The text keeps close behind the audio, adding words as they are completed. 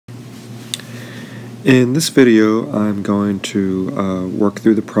In this video, I'm going to work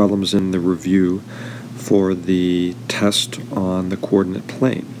through the problems in the review for the test on the coordinate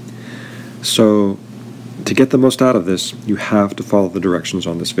plane. So, to get the most out of this, you have to follow the directions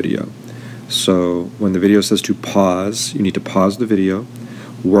on this video. So, when the video says to pause, you need to pause the video,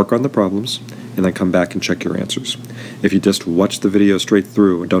 work on the problems, and then come back and check your answers. If you just watch the video straight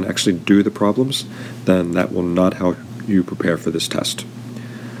through and don't actually do the problems, then that will not help you prepare for this test.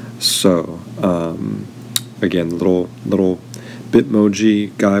 So, again, the little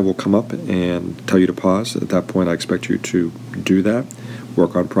Bitmoji guy will come up and tell you to pause. At that point, I expect you to do that,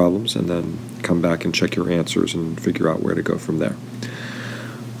 work on problems, and then come back and check your answers and figure out where to go from there.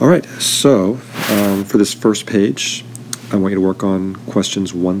 All right, so for this first page, I want you to work on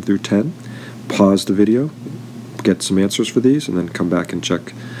questions 1 through 10. Pause the video, get some answers for these, and then come back and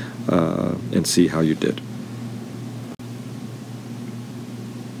check and see how you did.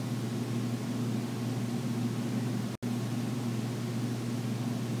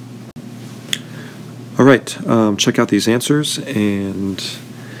 All right, check out these answers and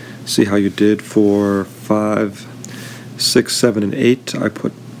see how you did for 5, 6, 7, and 8. I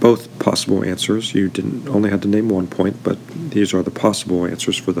put both possible answers. You didn't only had to name 1 point, but these are the possible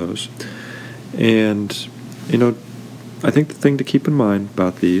answers for those. And, you know, I think the thing to keep in mind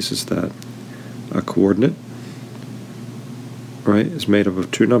about these is that a coordinate, right, is made up of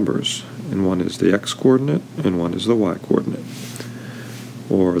 2 numbers, and one is the x-coordinate and one is the y-coordinate.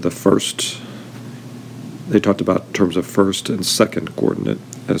 Or the first, they talked about in terms of first and second coordinate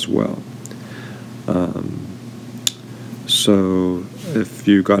as well. So if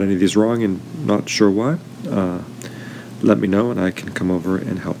you got any of these wrong and not sure why, let me know and I can come over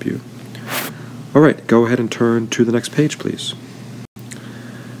and help you. All right, go ahead and turn to the next page, please.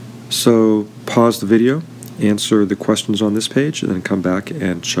 So pause the video, answer the questions on this page, and then come back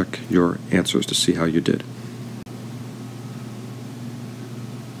and check your answers to see how you did.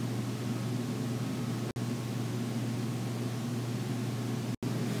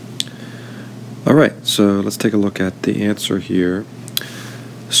 All right, so let's take a look at the answer here.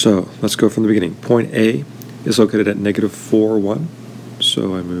 So let's go from the beginning. Point A is located at -4, 1.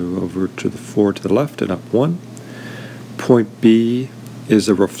 So I move over to the 4 to the left and up 1. Point B is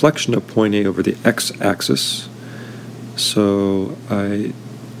a reflection of point A over the x-axis. So I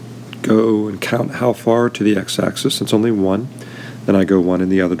go and count how far to the x-axis. It's only 1. Then I go 1 in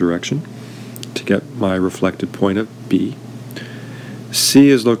the other direction to get my reflected point of B. C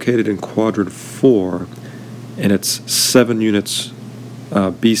is located in quadrant 4, and it's 7 units.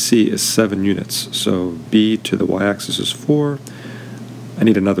 BC is 7 units, so B to the y-axis is 4. I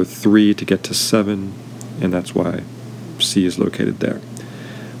need another 3 to get to 7, and that's why C is located there.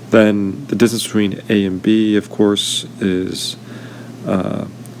 Then the distance between A and B, of course, is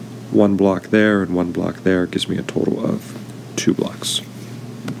 1 block there and 1 block there. It gives me a total of 2 blocks.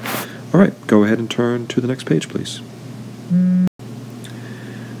 All right, go ahead and turn to the next page, please.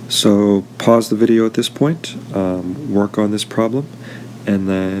 So pause the video at this point, work on this problem, and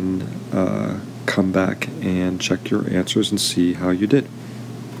then come back and check your answers and see how you did.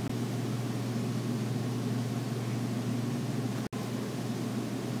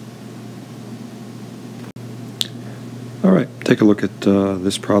 All right, take a look at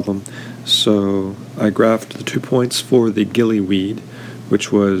this problem. So I graphed the 2 points for the gillyweed,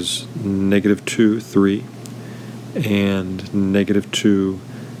 which was -2, 3, and -2,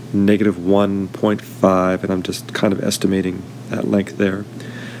 -1.5, and I'm just kind of estimating that length there.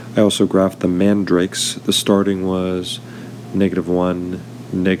 I also graphed the mandrakes. The starting was -1,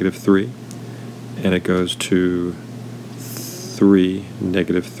 -3, and it goes to 3,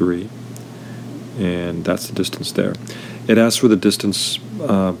 -3, and that's the distance there. It asks for the distance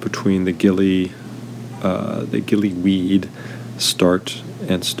between the gillyweed start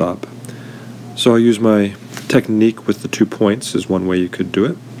and stop. So I use my technique with the 2 points is one way you could do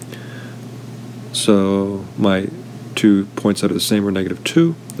it. So my 2 points that are the same are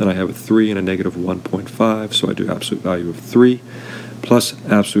 -2. Then I have a 3 and a -1.5, so I do absolute value of 3 plus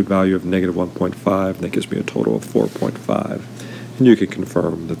absolute value of -1.5, and that gives me a total of 4.5. And you can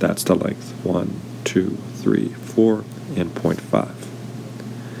confirm that that's the length, 1, 2, 3, 4, and 0.5.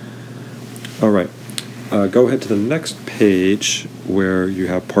 All right, go ahead to the next page where you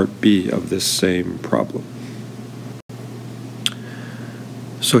have part B of this same problem.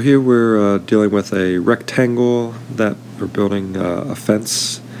 So here we're dealing with a rectangle that we're building a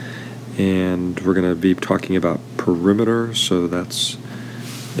fence, and we're going to be talking about perimeter, so that's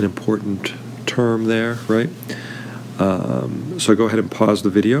an important term there, right? So go ahead and pause the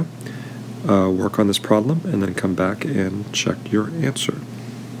video, work on this problem, and then come back and check your answer.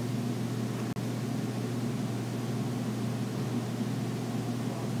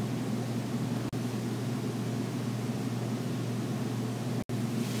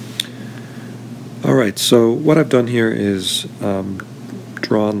 Alright, so what I've done here is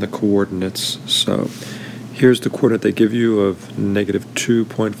drawn the coordinates. So here's the coordinate they give you of negative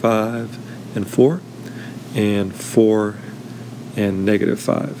 2.5 and 4, and 4 and negative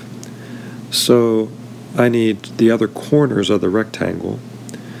 5. So I need the other corners of the rectangle,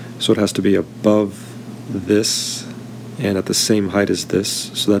 so it has to be above this and at the same height as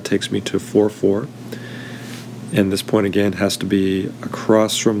this, so that takes me to 4, 4. And this point again has to be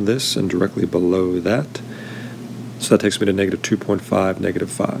across from this and directly below that, so that takes me to negative 2.5,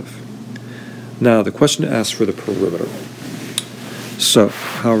 negative 5. Now the question asks for the perimeter. So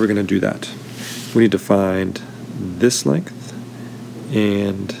how are we going to do that? We need to find this length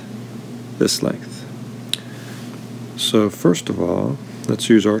and this length. So first of all, let's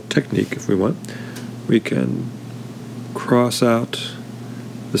use our technique if we want. We can cross out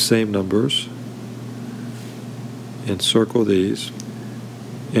the same numbers and circle these,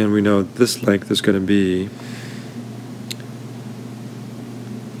 and we know this length is going to be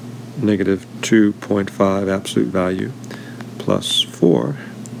negative 2.5 absolute value plus 4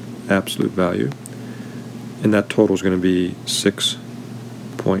 absolute value, and that total is going to be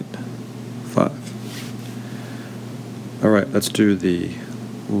 6.5. Alright, let's do the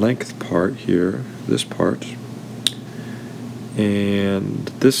length part here, this part, and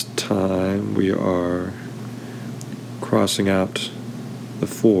this time we are crossing out the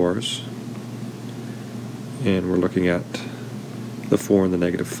 4's, and we're looking at the 4 and the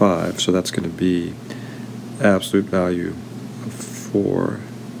negative 5, so that's going to be absolute value of 4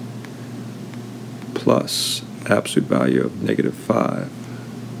 plus absolute value of negative 5,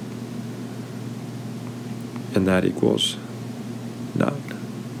 and that equals 9.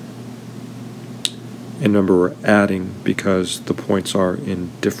 And remember, we're adding because the points are in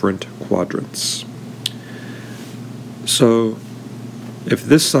different quadrants. So if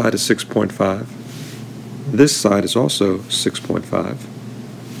this side is 6.5, this side is also 6.5,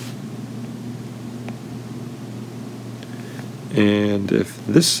 and if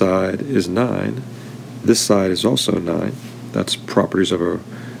this side is 9, this side is also 9. That's properties of a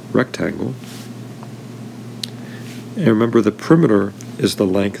rectangle. And remember, the perimeter is the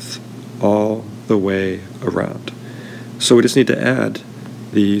length all the way around. So we just need to add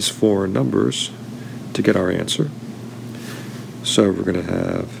these 4 numbers to get our answer. So we're going to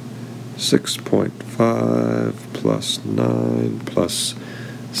have 6.5 plus 9 plus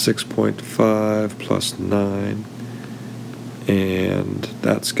 6.5 plus 9, and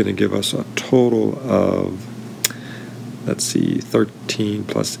that's going to give us a total of, let's see, 13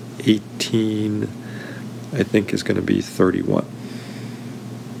 plus 18, I think is going to be 31.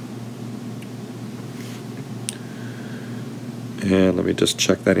 And let me just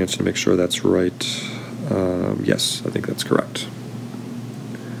check that answer to make sure that's right. Yes, I think that's correct.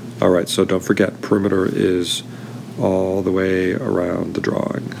 Alright, so don't forget, perimeter is all the way around the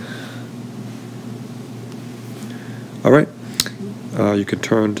drawing. Alright, you can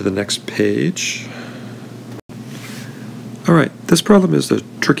turn to the next page. Alright, this problem is a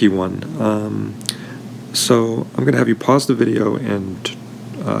tricky one. So I'm going to have you pause the video and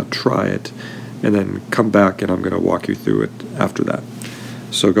try it, and then come back and I'm going to walk you through it after that.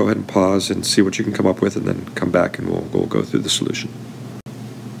 So go ahead and pause and see what you can come up with, and then come back and we'll go through the solution.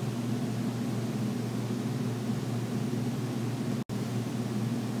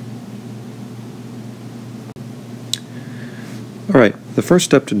 Alright, the first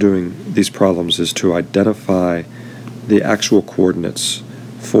step to doing these problems is to identify the actual coordinates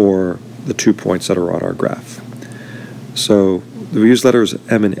for the 2 points that are on our graph. So we use letters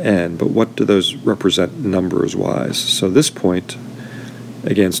M and N, but what do those represent numbers-wise? So this point,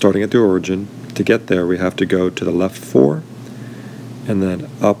 again, starting at the origin, to get there we have to go to the left 4 and then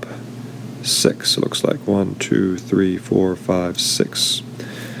up 6. It looks like 1, 2, 3, 4, 5, 6.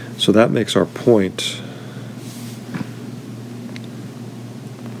 So that makes our point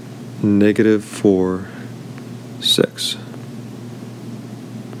negative 4, 6.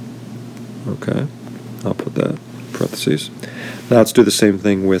 Okay, I'll put that in parentheses. Now let's do the same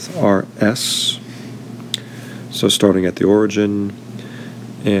thing with our S. So starting at the origin,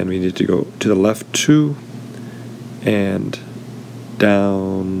 and we need to go to the left 2 and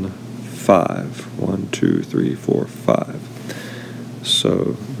down 5. 1, 2, 3, 4, 5.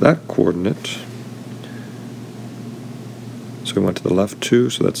 So that coordinate, so we went to the left 2,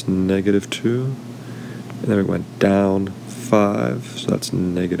 so that's negative 2, and then we went down 5, so that's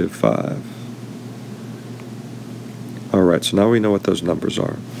negative 5. Alright, so now we know what those numbers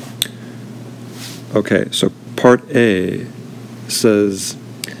are. Okay, so part A says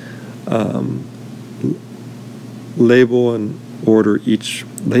label and order each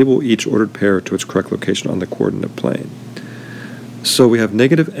label each ordered pair to its correct location on the coordinate plane. So we have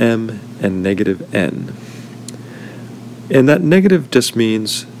negative m and negative n. And that negative just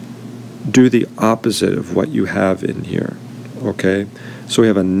means do the opposite of what you have in here. Okay? So we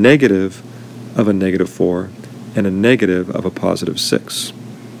have a negative of a negative 4 and a negative of a positive 6.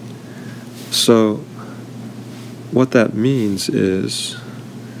 So what that means is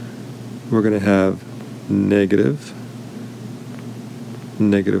we're going to have negative,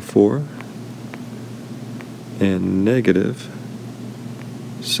 negative 4, and negative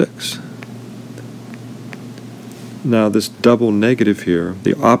 6. Now this double negative here,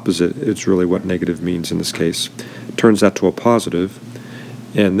 the opposite is really what negative means in this case, turns that to a positive,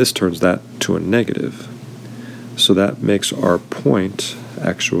 and this turns that to a negative. So that makes our point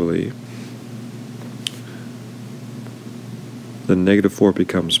actually, the negative 4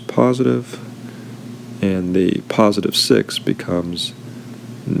 becomes positive, and the positive 6 becomes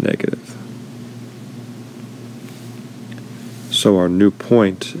negative. So our new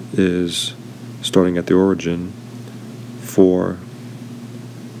point is starting at the origin, 4,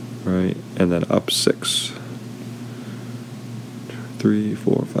 right, and then up 6. 3,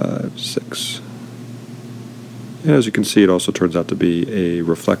 4, 5, 6. And as you can see, it also turns out to be a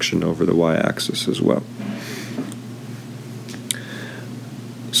reflection over the y-axis as well.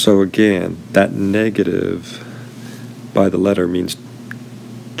 So again, that negative by the letter means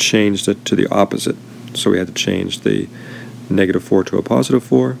changed it to the opposite. So we had to change the negative 4 to a positive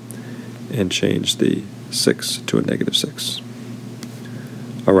 4 and change the 6 to a negative 6.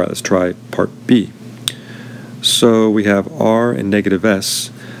 All right, let's try part B. So we have r and negative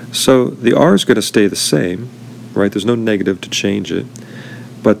s. So the r is going to stay the same, right? There's no negative to change it.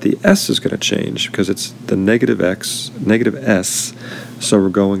 But the s is going to change because it's the negative s. So we're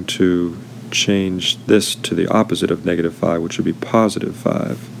going to change this to the opposite of negative 5, which would be positive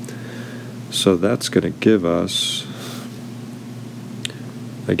 5. So that's going to give us,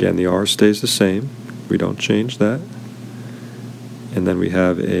 again, the r stays the same. We don't change that. And then we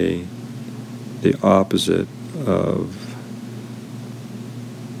have the opposite of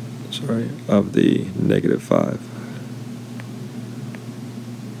the negative 5.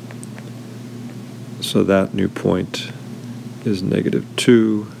 So that new point is negative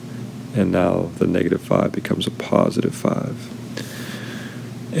 2, and now the negative 5 becomes a positive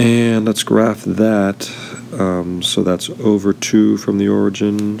 5. And let's graph that. So that's over 2 from the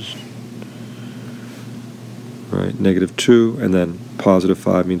origin, right? Negative 2, and then positive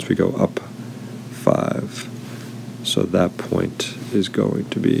 5 means we go up 5. So that point is going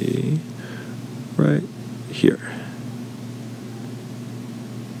to be right here.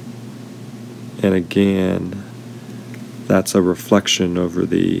 And again, that's a reflection over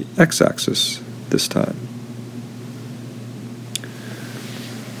the x-axis this time.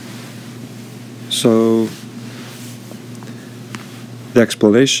 So the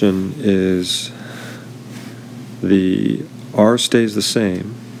explanation is the r stays the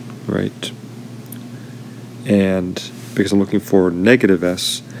same, right? And because I'm looking for negative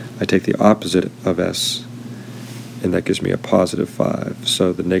s, I take the opposite of s, and that gives me a positive 5.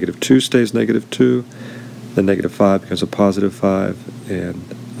 So the negative 2 stays negative 2, the negative 5 becomes a positive 5,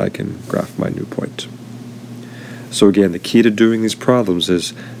 and I can graph my new point. So again, the key to doing these problems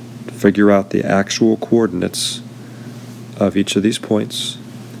is figure out the actual coordinates of each of these points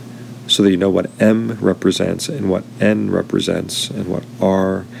so that you know what m represents and what n represents and what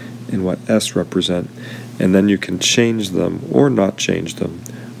r and what s represent, and then you can change them or not change them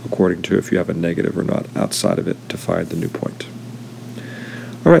according to if you have a negative or not outside of it to find the new point.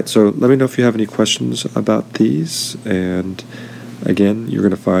 All right, so let me know if you have any questions about these, and again, you're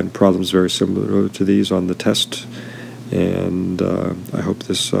going to find problems very similar to these on the test, and I hope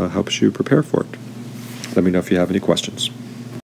this helps you prepare for it. Let me know if you have any questions.